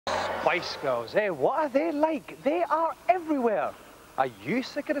Bicycles, what are they like? They are everywhere. Are you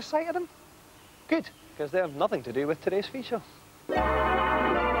sick of the sight of them? Good, because they have nothing to do with today's feature.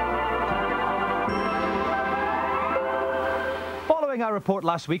 Following our report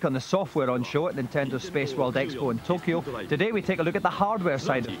last week on the software on show at Nintendo's Space World Expo in Tokyo, today we take a look at the hardware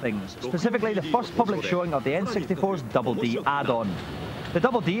side of things, specifically the first public showing of the N64's Double D add-on. The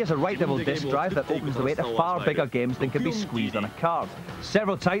Double D is a writable disk drive that opens the way to far bigger games than can be squeezed on a card.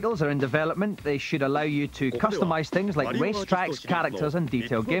 Several titles are in development. They should allow you to customize things like racetracks, characters and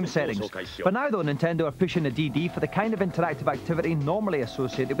detailed game settings. For now though, Nintendo are pushing the DD for the kind of interactive activity normally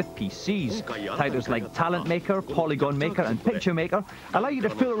associated with PCs. Titles like Talent Maker, Polygon Maker and Picture Maker allow you to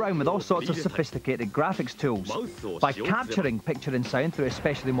fool around with all sorts of sophisticated graphics tools. By capturing picture and sound through a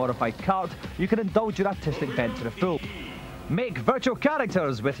specially modified card, you can indulge your artistic bent to the full. Make virtual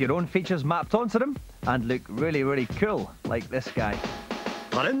characters with your own features mapped onto them and look really, really cool, like this guy.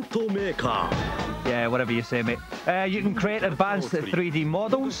 Yeah, whatever you say, mate. You can create advanced 3D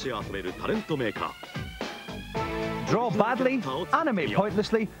models, draw badly, animate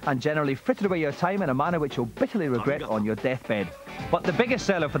pointlessly, and generally fritter away your time in a manner which you'll bitterly regret on your deathbed. But the biggest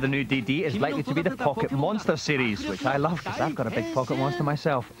seller for the new DD is likely to be the Pocket Monster series, which I love because I've got a big Pocket Monster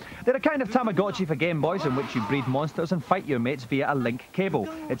myself. They're a kind of Tamagotchi for Game Boys in which you breed monsters and fight your mates via a link cable.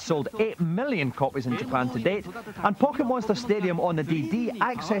 It's sold 8 million copies in Japan to date, and Pocket Monster Stadium on the DD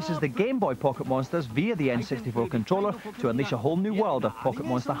accesses the Game Boy Pocket Monsters via the N64 controller to unleash a whole new world of Pocket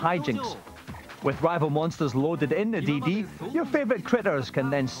Monster hijinks. With rival monsters loaded in the DD, your favourite critters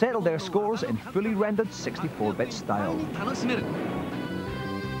can then settle their scores in fully rendered 64-bit style.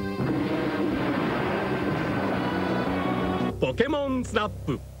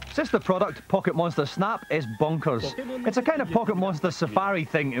 Sister product, Pocket Monster Snap, is bonkers. It's a kind of Pocket Monster safari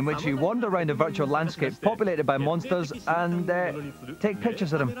thing in which you wander around a virtual landscape populated by monsters and take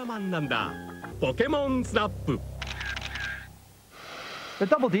pictures of them. The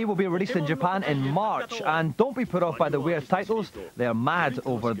Double D will be released in Japan in March, and don't be put off by the weird titles, they're mad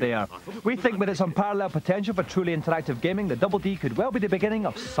over there. We think with its unparalleled potential for truly interactive gaming, the Double D could well be the beginning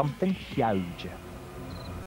of something huge.